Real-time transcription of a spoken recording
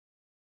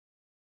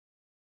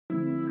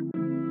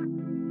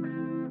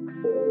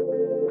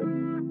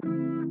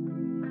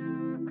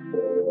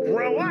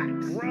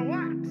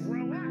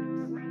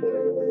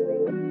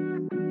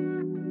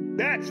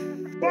That's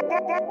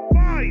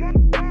fine.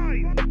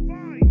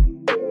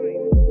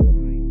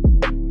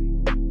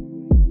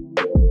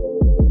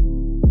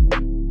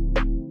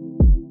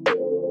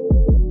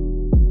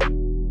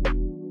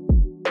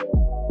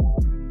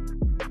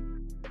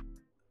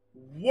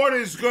 What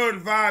is good,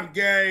 Vibe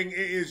Gang? It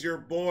is your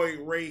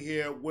boy Ray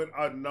here with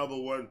another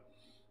one.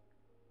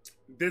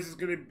 This is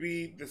going to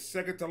be the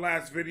second to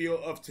last video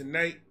of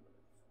tonight.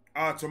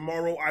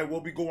 Tomorrow I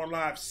will be going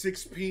live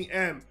 6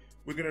 p.m.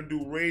 We're going to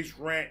do Ray's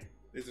Rant.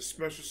 There's a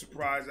special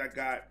surprise I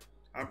got.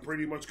 I'm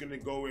pretty much going to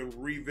go and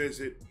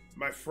revisit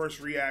my first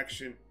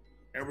reaction.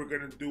 And we're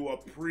going to do a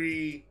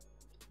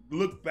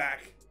look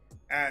back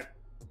at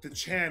the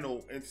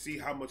channel and see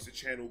how much the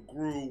channel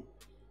grew.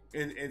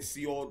 And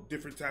see all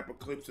different type of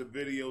clips of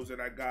videos that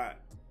I got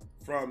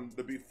from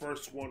the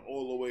first one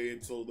all the way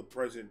until the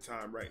present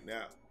time right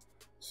now.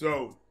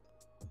 So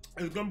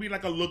it's gonna be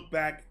like a look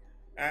back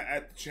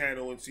at the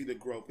channel and see the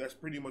growth. That's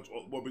pretty much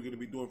what we're gonna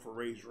be doing for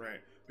Ray's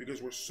Rant,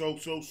 because we're so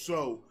close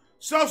to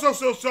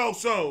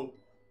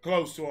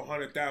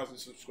 100,000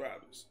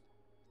 subscribers.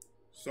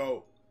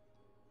 So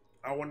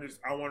I want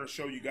to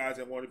show you guys.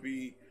 I want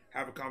to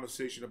have a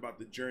conversation about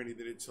the journey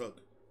that it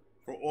took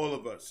for all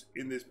of us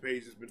in this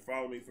page that's been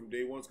following me from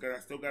day one, because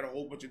I still got a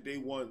whole bunch of day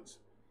ones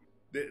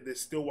that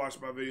still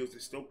watch my videos,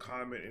 that still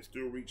comment and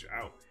still reach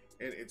out,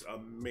 and it's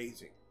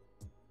amazing,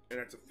 and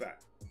that's a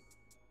fact.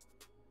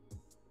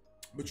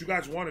 But you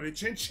guys wanted it.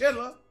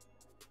 Chinchilla,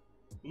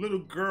 little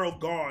girl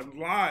gone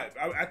live.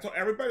 I told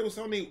everybody was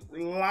telling me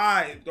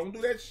live. Don't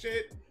do that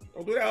shit.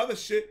 Don't do that other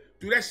shit.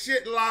 Do that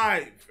shit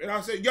live. And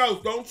I said,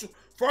 yo,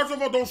 first of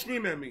all, don't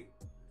scream at me.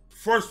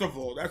 First of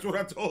all, that's what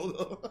I told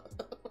her.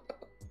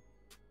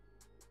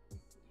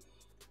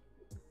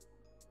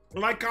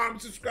 Like, comment,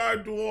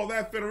 subscribe, do all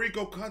that.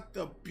 Federico, cut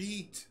the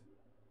beat.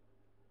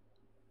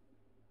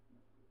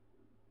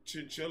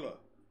 Chinchilla.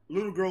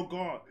 Little girl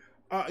gone.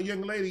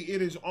 Young lady,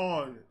 it is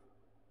on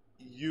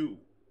you.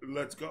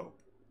 Let's go.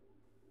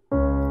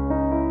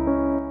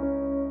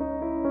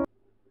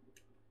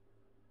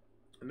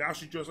 Now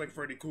she's just like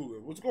Freddy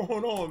Krueger. What's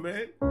going on,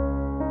 man?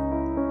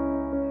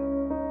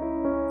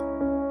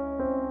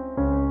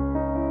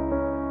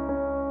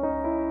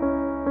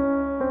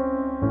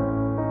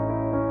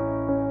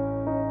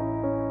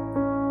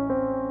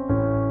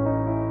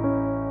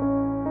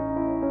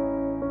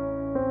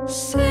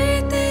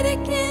 Say that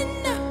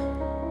again now.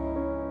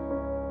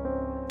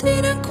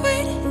 Didn't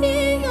quite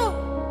hear you.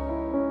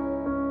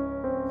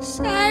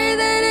 Say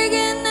that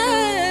again now.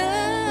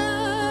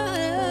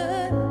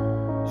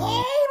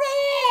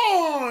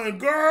 Hold on,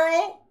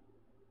 girl.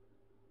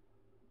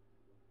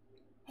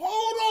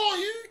 Hold on.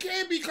 You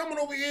can't be coming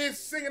over here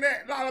singing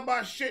that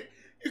lullaby shit.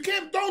 You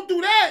can't, don't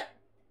do that.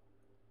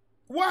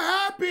 What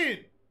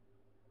happened?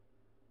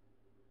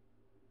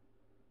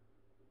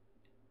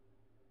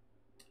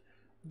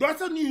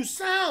 That's a new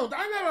sound.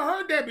 I never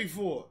heard that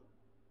before.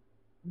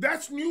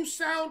 That's new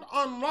sound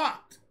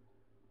unlocked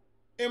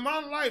in my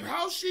life.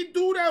 How'd she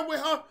do that with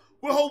her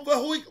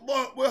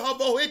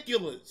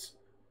vehiculars?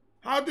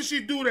 How did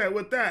she do that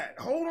with that?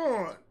 Hold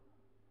on.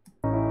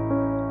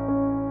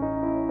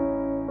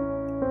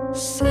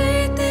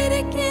 Say that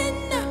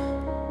again now.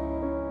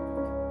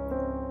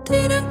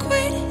 Didn't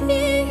quite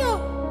hear you.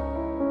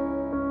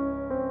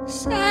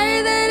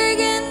 Say that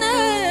again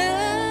now.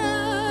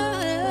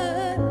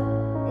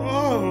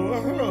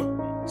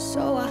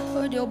 So I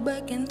heard you're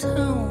back in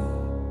town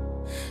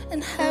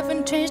and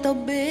haven't changed a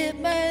bit,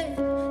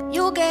 man.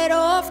 You get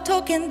off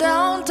talking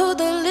down to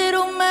the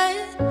little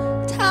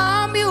man.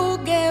 Time you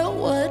get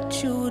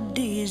what you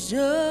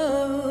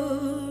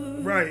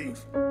deserve. Right.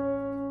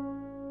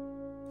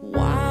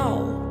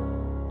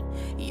 Wow,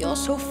 you're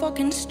so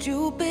fucking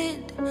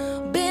stupid.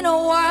 Been a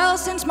while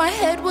since my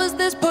head was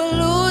this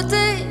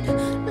polluted.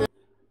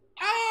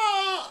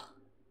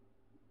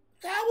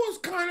 That was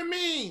kind of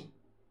mean.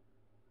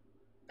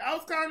 That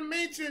was kind of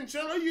mean,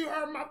 Chinchilla. You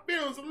hurt my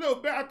feelings a little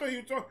bit. I thought you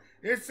were talking.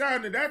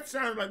 That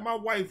sounded like my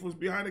wife was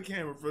behind the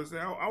camera for a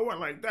second. I went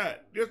like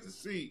that just to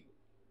see.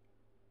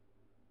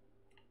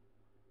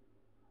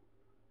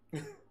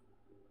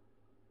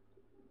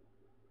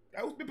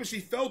 That was because she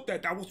felt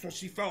that. That was what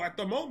she felt at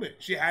the moment.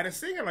 She had to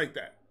sing it like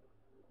that.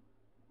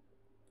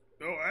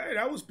 Oh, hey,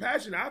 that was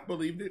passion. I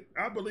believed it.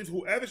 I believed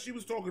whoever she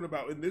was talking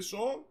about in this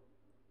song,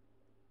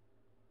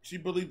 she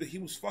believed that he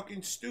was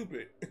fucking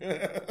stupid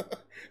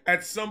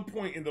at some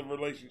point in the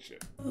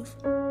relationship.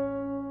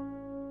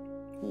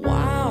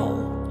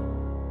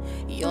 Wow,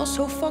 you're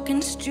so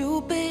fucking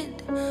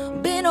stupid.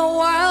 Been a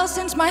while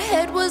since my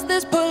head was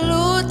this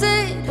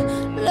polluted.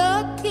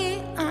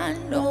 Lucky I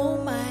know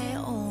my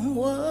own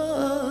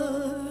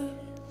worth.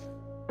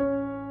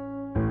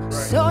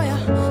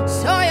 Right.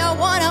 So you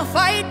wanna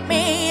fight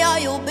me? Are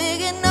you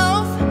big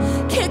enough?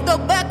 Kick the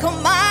back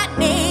of my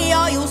knee.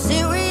 Are you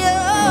serious?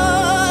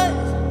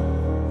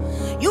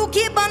 You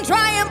keep on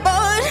trying,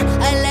 but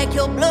I like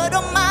your blood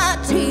on my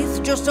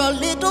teeth just a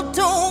little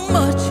too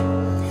much.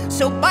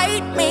 So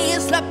bite me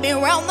and slap me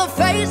around the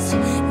face.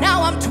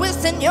 Now I'm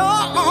twisting your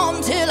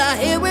arm till I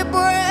hear it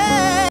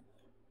break.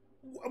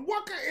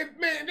 What kind,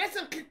 man, that's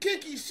some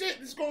kinky shit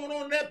that's going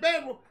on in that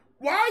bedroom.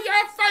 Why are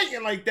y'all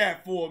fighting like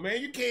that for, man?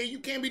 You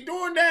can't be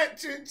doing that,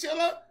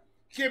 Chinchilla.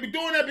 You can't be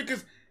doing that,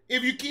 because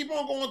if you keep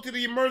on going to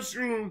the emergency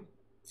room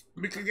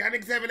because y'all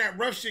niggas having that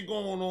rough shit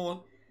going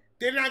on,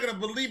 they're not gonna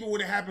believe it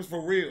when it happens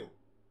for real.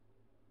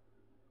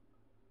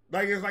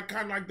 Like, it's like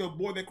kind of like the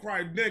boy that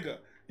cried nigga.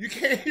 You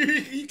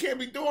can't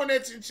be doing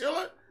that,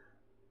 Chinchilla.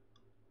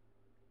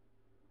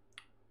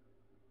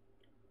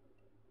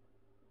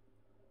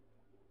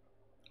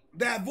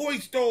 That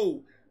voice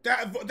though,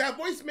 that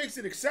voice makes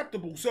it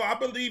acceptable. So I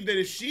believe that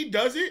if she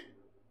does it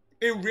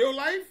in real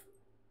life,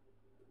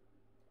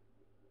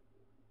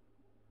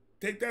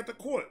 take that to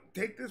court.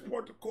 Take this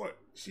part to court.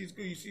 She's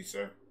good, you see,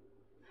 sir?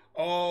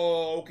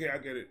 Oh, okay, I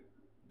get it.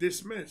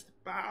 Dismissed.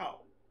 Bow.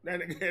 That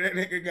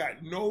nigga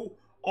got no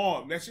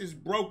arm. That shit's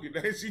broken.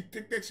 She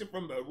took that shit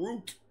from the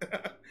root.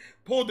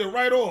 Pulled it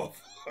right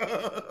off.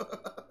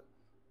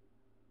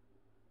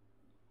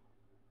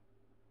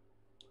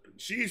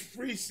 She's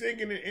free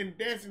singing and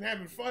dancing,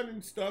 having fun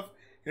and stuff,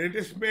 and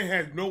this man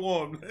has no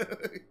arm.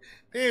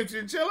 Damn,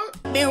 Chinchilla.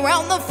 Me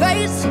around the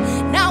face,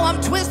 now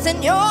I'm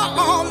twisting your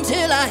arm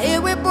till I hear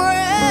it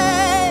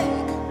break.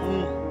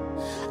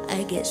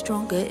 I get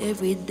stronger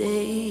every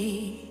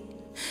day.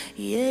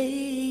 Yeah,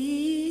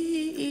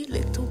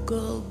 little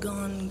girl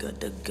gone,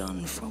 got a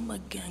gun from a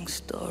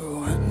gangster.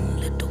 Run,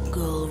 little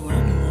girl,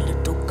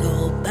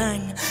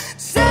 bang.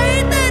 Say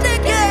that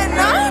again,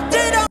 I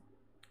did.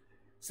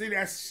 See,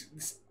 that's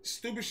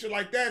stupid shit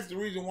like that's the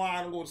reason why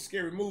I don't go to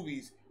scary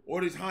movies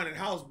or this haunted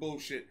house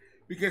bullshit.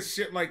 Because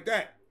shit like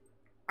that,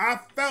 I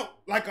felt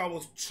like I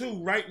was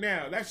 2 right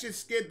now. That shit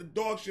scared the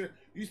dog shit.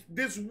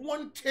 This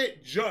one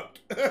tit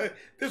jumped.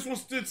 This one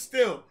stood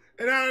still.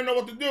 And I didn't know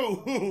what to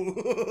do.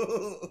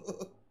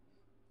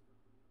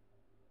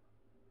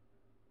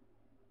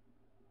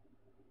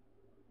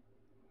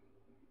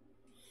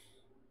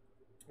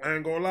 I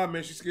ain't gonna lie,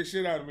 man. She scared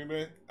shit out of me,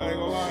 man. I ain't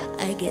gonna lie.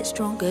 I get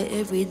stronger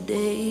every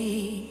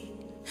day.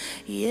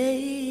 Yeah,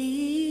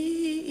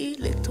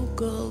 little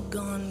girl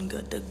gone,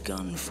 got a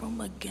gun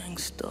from a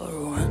gangster.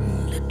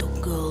 Run, little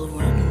girl,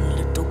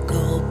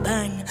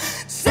 bang.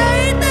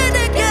 Say that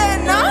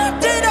again, I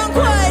didn't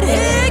quite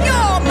hear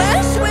you.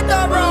 Mess with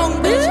the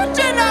wrong bitch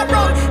in the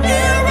wrong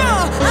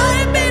era.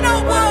 I've been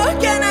at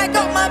work and I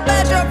got my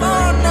badge of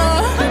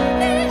honor.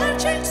 Honey, I've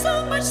changed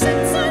so much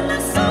since I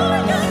last saw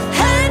you.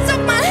 Hands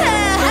up my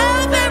hair,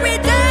 have every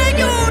day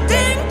you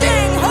ding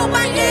ding. Hold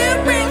my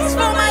earrings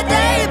for my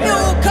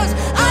debut, cause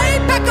I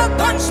pack a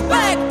punch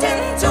back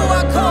into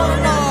a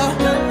corner.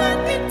 Come at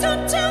me,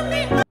 don't tell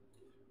me.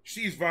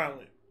 She's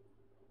violent.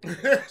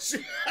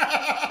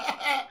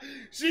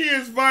 She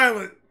is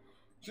violent.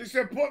 She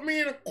said, put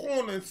me in a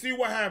corner and see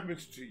what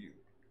happens to you.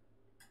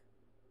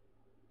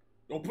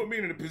 Don't put me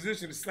in a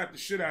position to slap the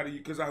shit out of you,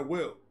 because I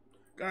will.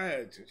 Go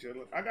ahead,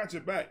 Chinchilla. I got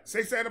your back.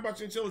 Say something about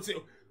Chinchilla. Say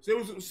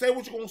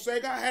what you're going to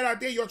say. Go ahead, I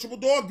dare you. I triple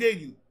dog dare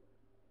you.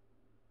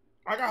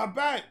 I got her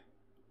back.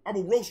 I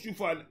will roast you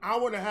for an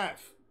hour and a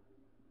half.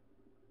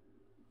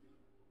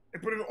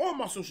 And put it on all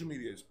my social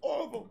medias.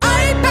 All of them.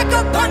 I pack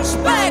a punch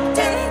back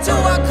into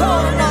a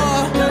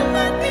corner. Come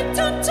at me,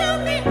 don't tell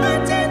me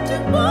I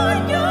didn't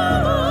warn you.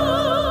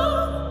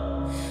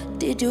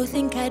 Did you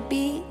think I'd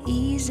be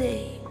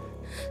easy?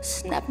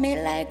 Snap me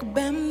like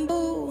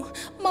bamboo.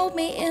 Mold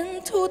me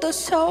into the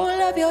sole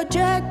of your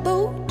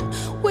jackboot.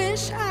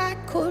 Wish I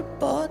could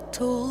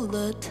bottle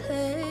the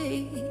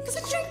taste. 'Cause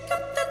I drink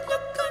up that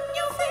look on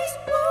your face.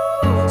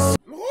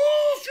 Woo.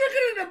 Who's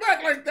drinking in the back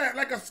like that?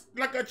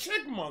 Like a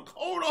chipmunk.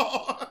 Hold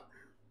on.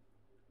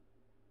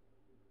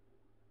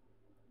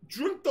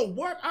 Drink the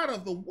what out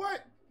of the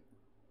what?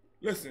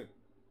 Listen.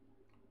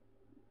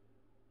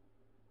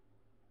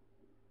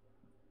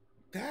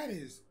 That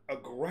is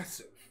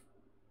aggressive.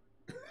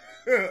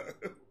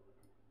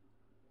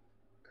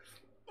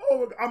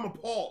 Oh, I'm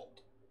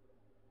appalled.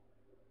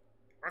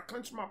 I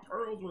clench my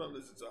pearls when I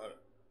listen to her.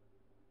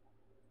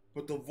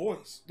 But the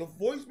voice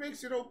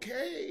makes it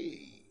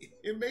okay.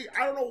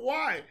 I don't know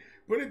why,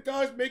 but it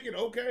does make it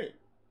okay.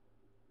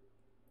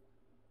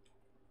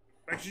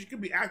 Like, she could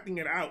be acting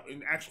it out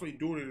and actually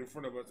doing it in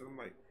front of us. And I'm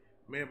like,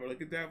 man, but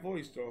look at that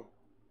voice, though.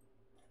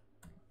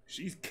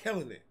 She's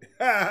killing it.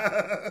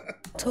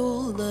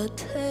 Told the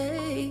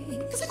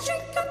taste.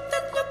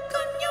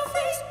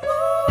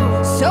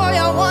 So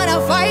you wanna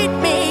fight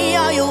me?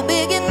 Are you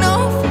big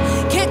enough?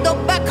 Kick the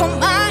back of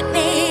my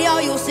knee.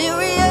 Are you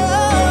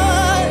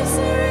serious?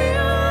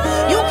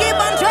 You keep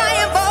on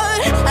trying,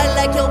 but I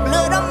like your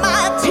blood on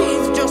my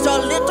teeth, just a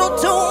little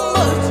too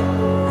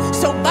much.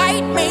 So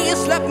bite me and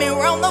slap me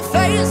around the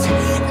face.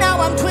 Now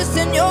I'm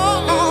twisting your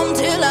arm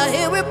till I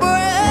hear it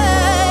break.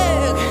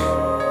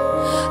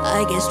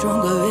 I get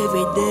stronger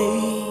every day.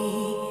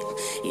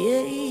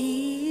 Yeah,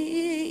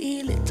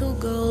 little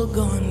girl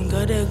gone,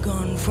 got a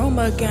gun from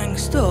a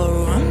gangster.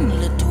 Run,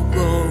 little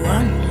girl,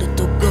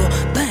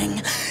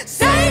 bang.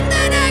 Say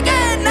that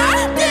again,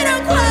 I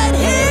didn't quite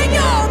hear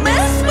you.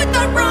 Mess with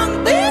the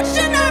wrong bitch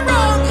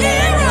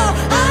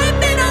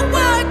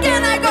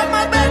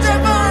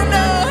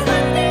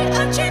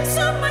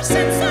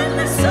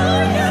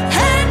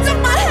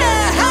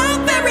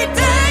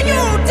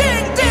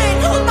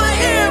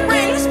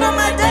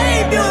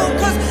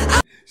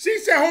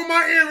said, hold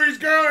my earrings,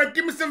 girl, and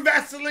give me some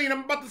Vaseline.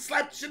 I'm about to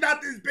slap the shit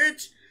out this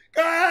bitch.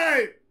 Go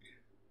ahead.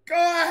 Go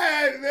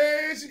ahead,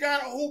 man. She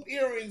got hoop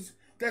earrings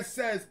that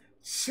says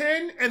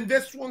Chin, and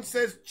this one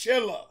says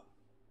Chilla.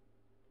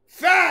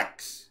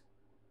 Facts.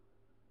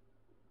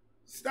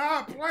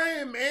 Stop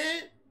playing,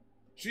 man.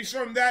 She's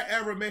from that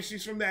era, man.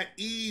 She's from that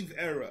Eve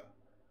era.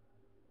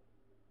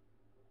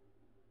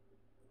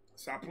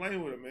 Stop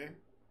playing with her, man.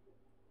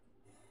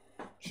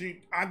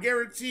 I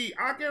guarantee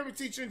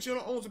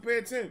Chinchilla owns a pair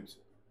of Timbs.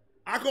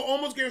 I could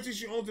almost guarantee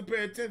she owns a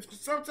pair of Timbs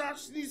because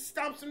sometimes she needs to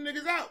stomp some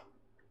niggas out.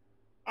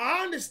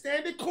 I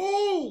understand it.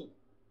 Cool.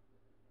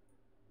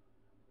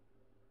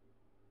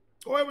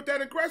 Go ahead with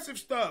that aggressive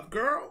stuff,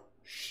 girl.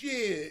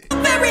 Shit.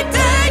 Every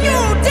day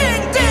you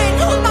ding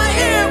ding on my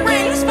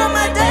earrings for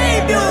my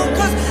debut,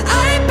 cause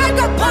I pack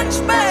a punch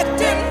back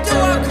into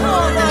a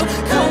corner.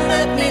 Come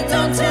at me,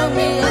 don't tell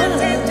me I'm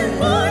dancing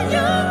for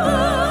you.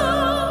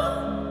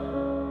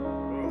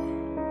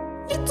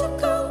 Little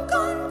girl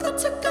gone,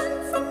 got a gun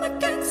from a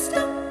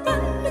gangster.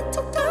 Run,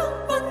 little girl,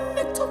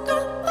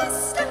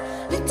 faster.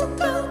 Little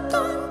girl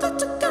gone,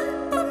 got a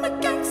gun from a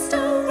gangster.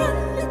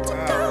 Run, little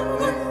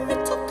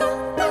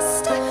girl,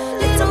 faster.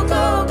 Little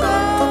girl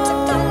gone.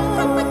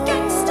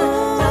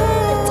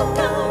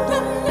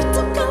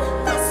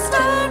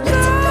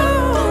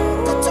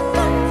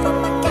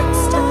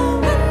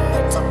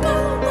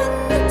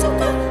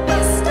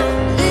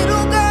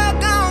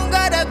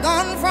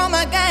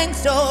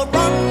 So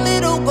run,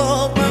 little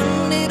girl,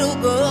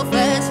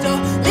 faster.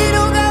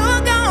 Little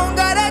girl gone,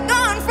 got a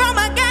gun from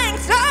a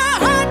gangster.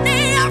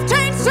 Honey, I've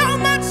changed so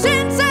much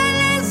since I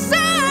last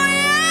saw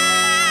you.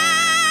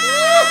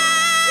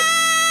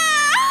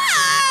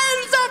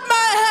 Hands off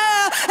my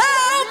hair.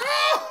 Help!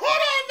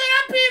 Hold on, man.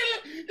 I beat it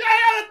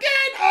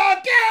again.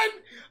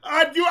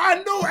 I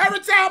knew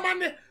every time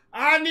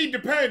I need the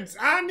pens.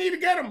 I need to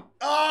get them.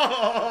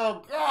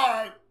 Oh,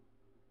 God.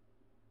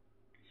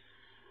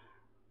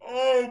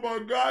 Oh my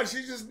God,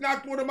 she just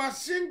knocked one of my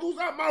shingles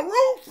out my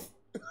roof.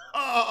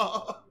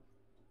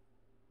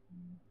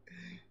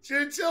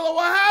 Chinchilla,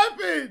 what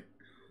happened?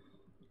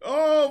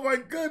 Oh my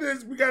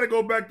goodness, we gotta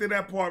go back to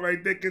that part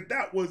right there because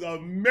that was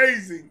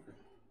amazing.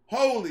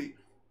 Holy,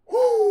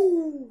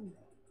 whoo,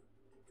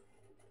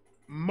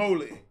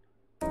 moly.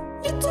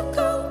 Little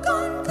girl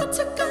gone, got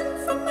a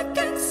gun from a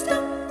gangster.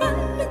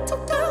 Run,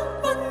 little girl,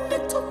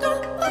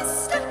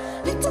 faster.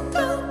 Little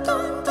girl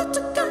gone, got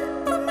a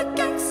gun from a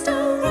gangster.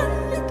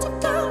 Run, little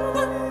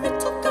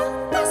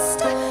girl,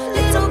 faster.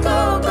 Little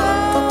girl gone,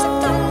 got a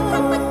gun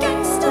from a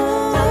gangster.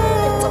 Run,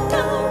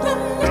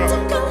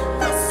 little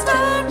girl,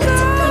 faster.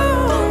 Little girl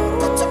gone,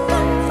 got a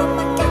gun from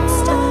a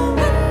gangster.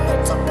 Run,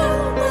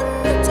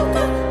 little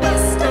girl,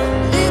 faster.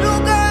 Little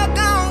girl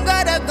gone,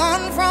 got a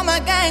gun from a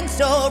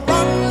gangster.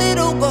 Run,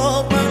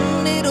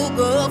 little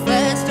girl,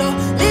 faster.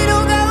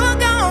 Little girl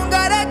gone,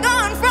 got a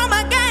gun from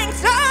a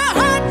gangster.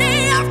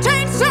 Honey, I've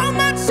changed so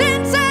much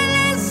since I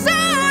last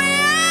saw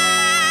you.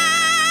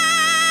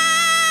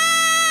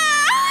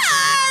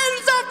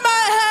 Hands off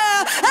my hair.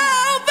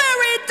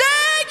 Every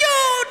day you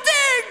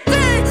ding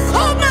ding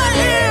on my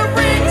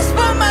earrings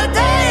for my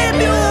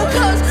debut,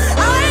 cause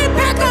I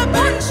pack a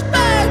punch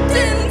back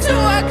into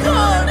a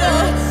corner.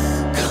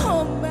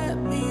 Come at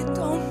me,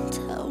 don't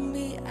tell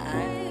me I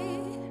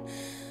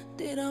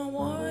didn't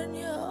warn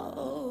you.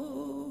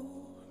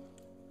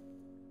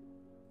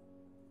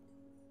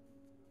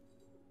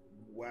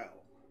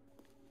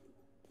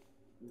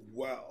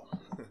 Well,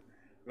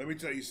 let me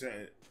tell you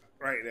something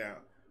right now.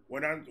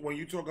 When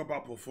you talk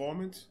about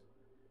performance,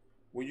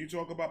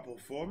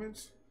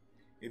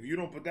 if you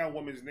don't put that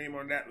woman's name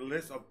on that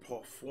list of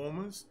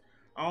performers,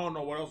 I don't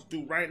know what else to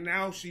do. Right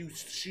now, she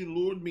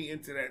lured me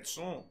into that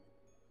song.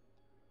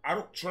 I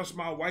don't trust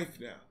my wife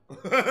now.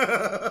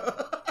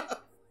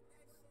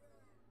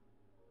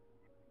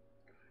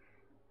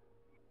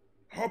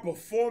 Her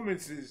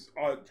performances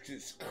are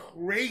just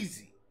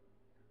crazy.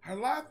 Her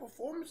live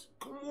performance,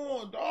 come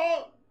on,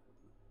 dog.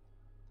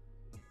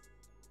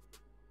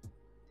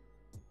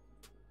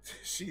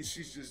 She's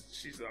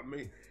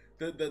amazing.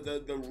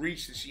 The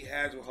reach that she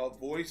has with her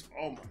voice,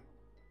 oh my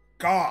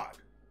God.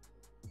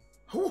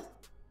 Whew.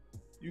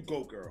 You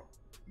go, girl.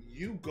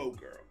 You go,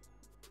 girl.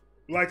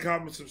 Like,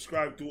 comment,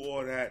 subscribe, do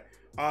all that.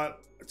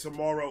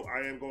 Tomorrow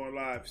I am going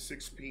live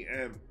 6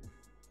 p.m.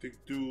 to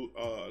do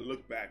a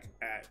look back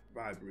at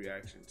Vibe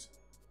Reactions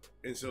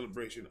in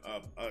celebration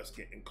of us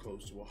getting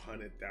close to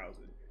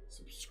 100,000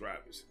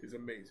 subscribers. It's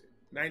amazing.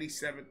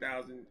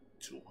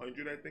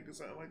 97,200, I think, or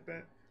something like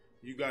that.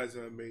 You guys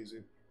are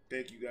amazing.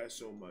 Thank you guys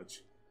so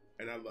much.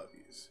 And I love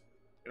you.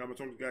 And I'm going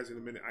to talk to you guys in a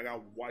minute. I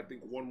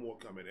think one more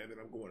coming, and then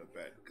I'm going to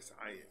bed because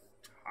I am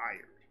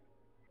tired.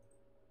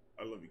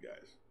 I love you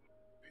guys.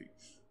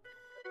 Peace.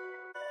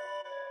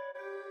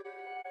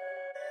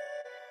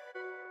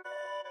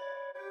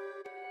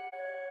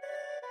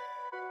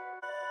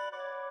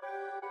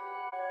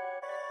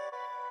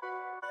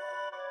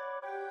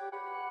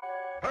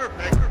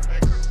 Perfect.